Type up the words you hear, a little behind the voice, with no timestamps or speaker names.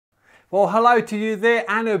Well, hello to you there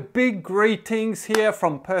and a big greetings here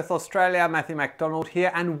from Perth, Australia. Matthew McDonald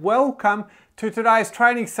here and welcome to today's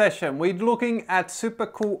training session. We're looking at super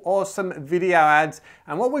cool, awesome video ads,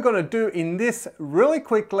 and what we're going to do in this really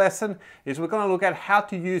quick lesson is we're going to look at how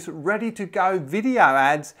to use ready to go video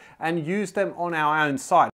ads and use them on our own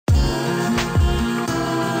site.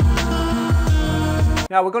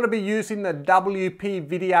 Now we're going to be using the WP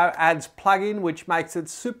Video Ads plugin, which makes it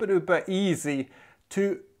super duper easy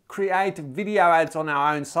to create video ads on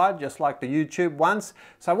our own site, just like the YouTube ones.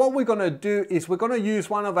 So what we're going to do is we're going to use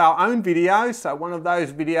one of our own videos, so one of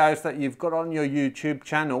those videos that you've got on your YouTube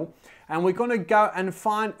channel, and we're going to go and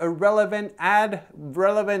find a relevant ad,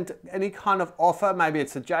 any kind of offer. Maybe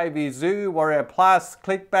it's a JVZoo, Warrior Plus,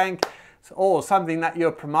 ClickBank, or something that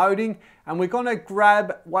you're promoting, and we're going to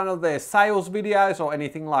grab one of their sales videos or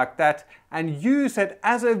anything like that and use it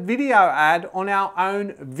as a video ad on our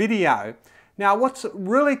own video. Now what's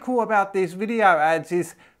really cool about these video ads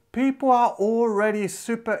is people are already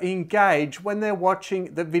super engaged when they're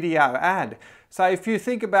watching the video ad. So if you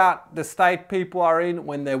think about the state people are in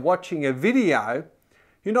when they're watching a video,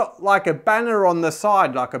 you're not like a banner on the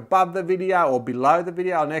side, like above the video or below the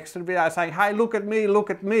video or next to the video saying, hey, look at me,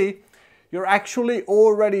 look at me. You're actually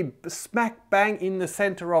already smack bang in the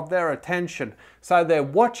center of their attention. So they're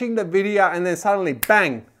watching the video and then suddenly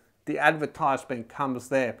bang, the advertisement comes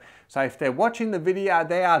there. So if they're watching the video,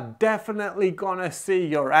 they are definitely gonna see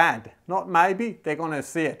your ad. Not maybe, they're gonna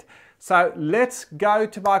see it. So let's go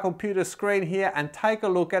to my computer screen here and take a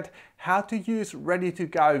look at how to use ready to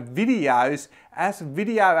go videos as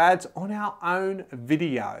video ads on our own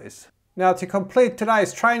videos. Now to complete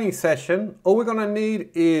today's training session, all we're gonna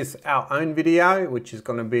need is our own video, which is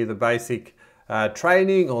gonna be the basic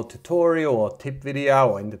training or tutorial or tip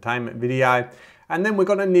video or entertainment video. And then we're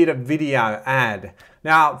going to need a video ad.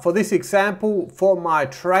 Now for this example, for my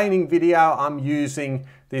training video, I'm using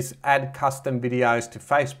this add custom videos to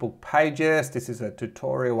Facebook pages. This is a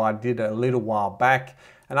tutorial I did a little while back,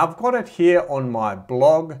 and I've got it here on my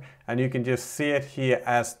blog, and you can just see it here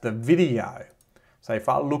as the video. So if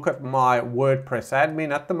I look at my WordPress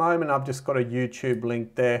admin at the moment, I've just got a YouTube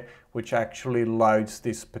link there which actually loads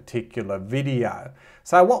this particular video.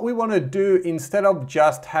 So what we want to do, instead of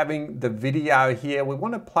just having the video here, we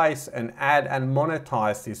want to place an ad and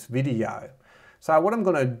monetize this video. So what I'm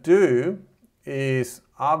going to do is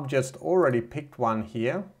I've just already picked one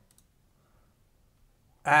here.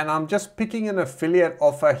 And I'm just picking an affiliate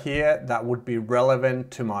offer here that would be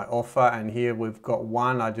relevant to my offer. And here we've got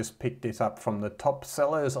one. I just picked this up from the top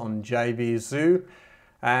sellers on JVZoo.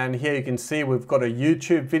 And here you can see we've got a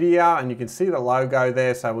YouTube video and you can see the logo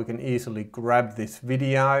there, so we can easily grab this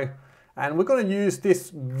video. And we're going to use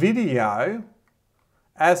this video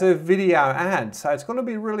as a video ad. So it's going to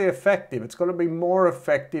be really effective. It's going to be more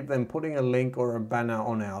effective than putting a link or a banner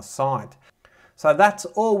on our site. So that's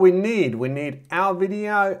all we need. We need our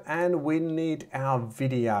video and we need our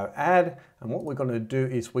video ad. And what we're going to do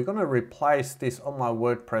is we're going to replace this on my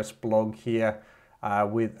WordPress blog here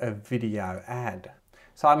with a video ad.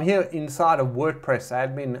 So I'm here inside of WordPress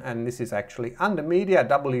admin, and this is actually under media,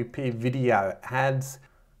 WP video ads.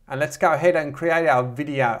 And let's go ahead and create our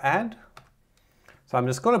video ad. So I'm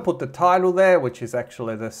just going to put the title there, which is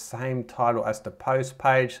actually the same title as the post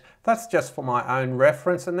page. That's just for my own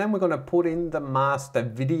reference. And then we're going to put in the master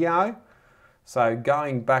video. So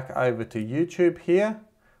going back over to YouTube here,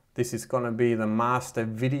 this is going to be the master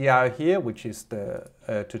video here, which is the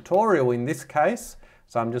tutorial in this case.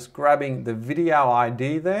 So I'm just grabbing the video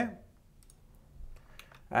ID there.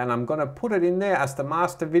 And I'm going to put it in there as the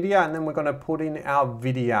master video, and then we're going to put in our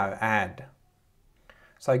video ad.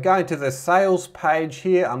 So going to the sales page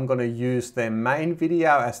here, I'm going to use their main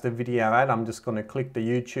video as the video ad. I'm just going to click the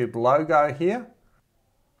YouTube logo here.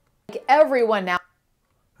 Like everyone now.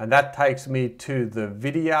 And that takes me to the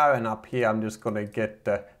video, and up here I'm just going to get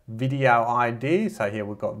the video ID. So here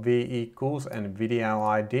we've got V equals and video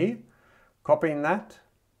ID. Copying that.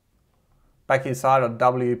 Back inside of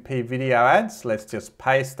WP video ads, let's just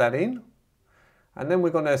paste that in. And then we're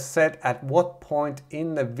going to set at what point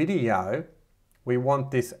in the video we want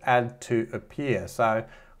this ad to appear. So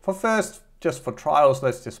for first, just for trials,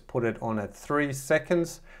 let's just put it on at 3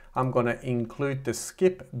 seconds. I'm going to include the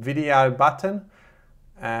skip video button,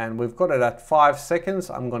 and we've got it at 5 seconds.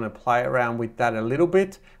 I'm going to play around with that a little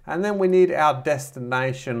bit. And then we need our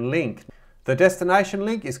destination link. The destination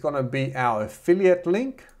link is going to be our affiliate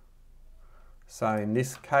link. So in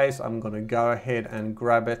this case, I'm going to go ahead and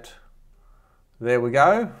grab it. There we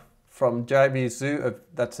go. From JVZoo,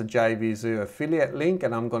 that's a JVZoo affiliate link,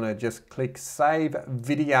 and I'm going to just click Save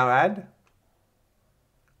Video Ad.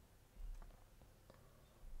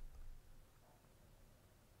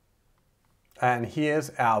 And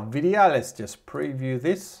here's our video. Let's just preview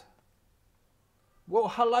this. Well,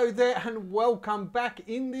 hello there and welcome back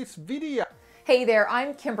in this video. Hey there,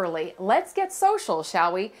 I'm Kimberly. Let's get social,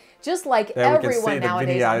 shall we? Just like There we can everyone see the nowadays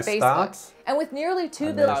video on Facebook. starts. And with nearly 2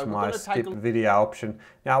 And billion. there's we're my gonna take skip a- video option.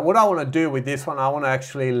 Now what I want to do with this one, I want to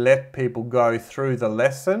actually let people go through the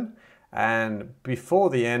lesson, and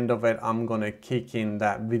before the end of it I'm going to kick in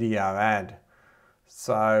that video ad.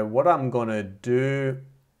 So what I'm going to do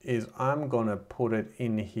is I'm going to put it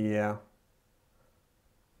in here.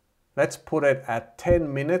 Let's put it at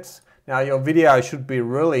 10 minutes. Now your video should be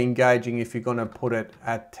really engaging if you're going to put it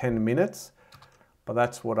at 10 minutes, but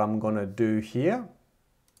that's what I'm going to do here.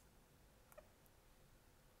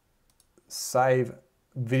 Save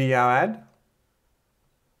video ad.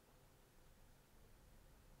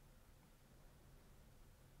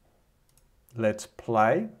 Let's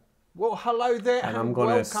play. Well, hello there And and I'm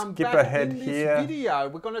gonna welcome skip back ahead in this here. video.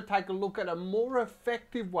 We're going to take a look at a more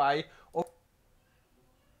effective way of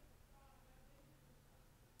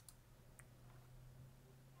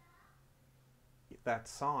that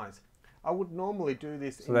size. I would normally do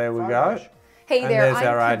this So there we go. Hey And there, there's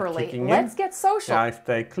our I'm ad Kimberly. kicking in. Let's get social. Now if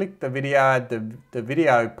they click the video ad, the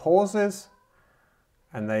video pauses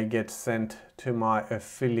and they get sent to my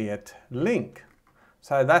affiliate link.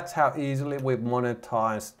 So that's how easily we've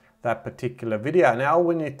monetized that particular video. Now all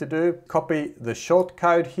we need to do, copy the short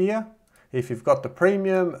code here. If you've got the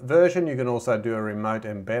premium version, you can also do a remote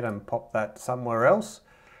embed and pop that somewhere else.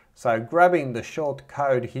 So grabbing the short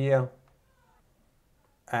code here,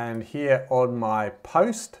 and here on my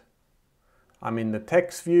post, I'm in the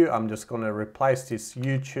text view. I'm just going to replace this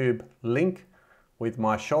YouTube link with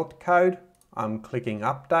my short code. I'm clicking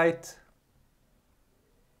update.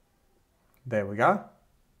 There we go.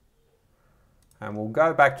 And we'll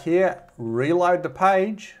go back here, reload the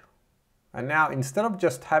page. And now instead of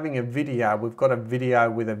just having a video, we've got a video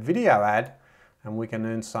with a video ad, and we can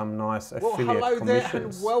earn some nice Well, affiliate hello there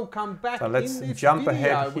commissions. and welcome back So let's in this jump video.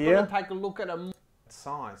 ahead We're here. going to take a look at a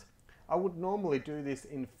size. I would normally do this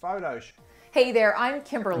in Photoshop. Hey there, I'm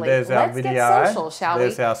Kimberly. There's our Let's video get ad. social, shall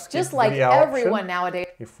There's we? our skip Just like video everyone option. nowadays.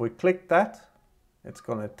 If we click that, it's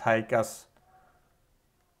going to take us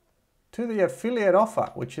to the affiliate offer,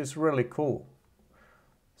 which is really cool.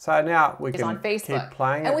 So now we Is on can Facebook. keep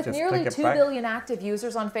playing And it, with just nearly click it 2 back. billion active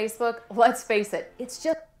users on Facebook, let's face it, it's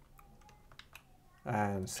just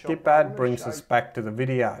And skip I ad wanna brings show us back to the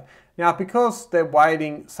video. Now because they're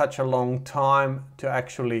waiting such a long time to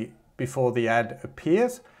actually, before the ad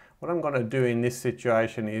appears, what I'm going to do in this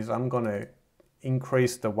situation is I'm going to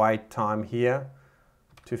increase the wait time here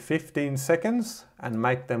to 15 seconds and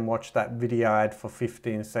make them watch that video ad for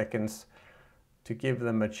 15 seconds to give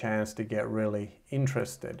them a chance to get really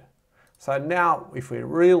interested. So now if we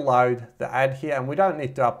reload the ad here, and we don't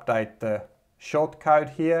need to update the short code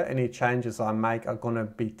here, any changes I make are going to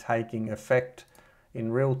be taking effect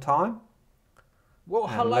in real time. Well,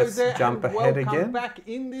 And hello let's there jump and ahead welcome again. back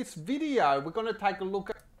in this video. We're going to take a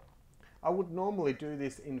look at... I would normally do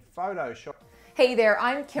this in Photoshop. Hey there,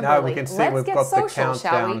 I'm Kimberly. can see Let's we've get got the social,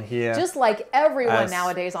 shall we? countdown here Just like everyone as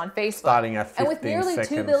nowadays on Facebook. starting at And with 15 nearly 2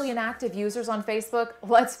 seconds. billion active users on Facebook,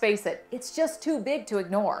 let's face it, it's just too big to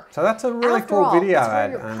ignore. So that's a really After cool all, video it's where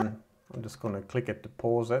ad, your and I'm just going to click it to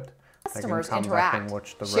pause it. They can Customers come back and interact,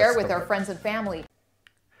 watch the share rest with of their it. friends and family.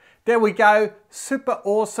 There we go, super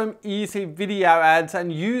awesome, easy video ads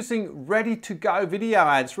and using ready to go video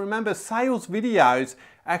ads. Remember, sales videos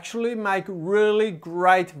actually make really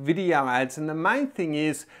great video ads, and the main thing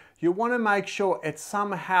is you want to make sure it's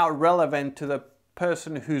somehow relevant to the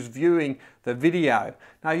person who's viewing the video.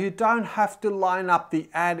 Now you don't have to line up the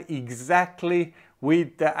ad exactly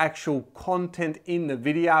with the actual content in the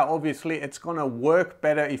video. Obviously it's going to work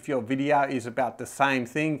better if your video is about the same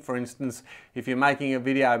thing. For instance, if you're making a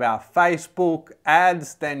video about Facebook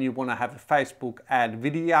ads, then you want to have a Facebook ad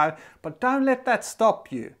video, but don't let that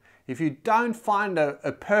stop you. If you don't find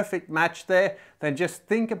a perfect match there, then just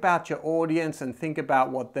think about your audience and think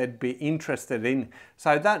about what they'd be interested in.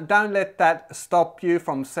 So don't let that stop you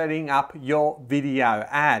from setting up your video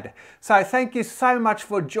ad. So thank you so much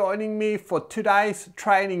for joining me for today's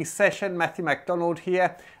training session. Matthew McDonald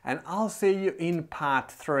here, and I'll see you in part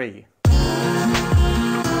 3.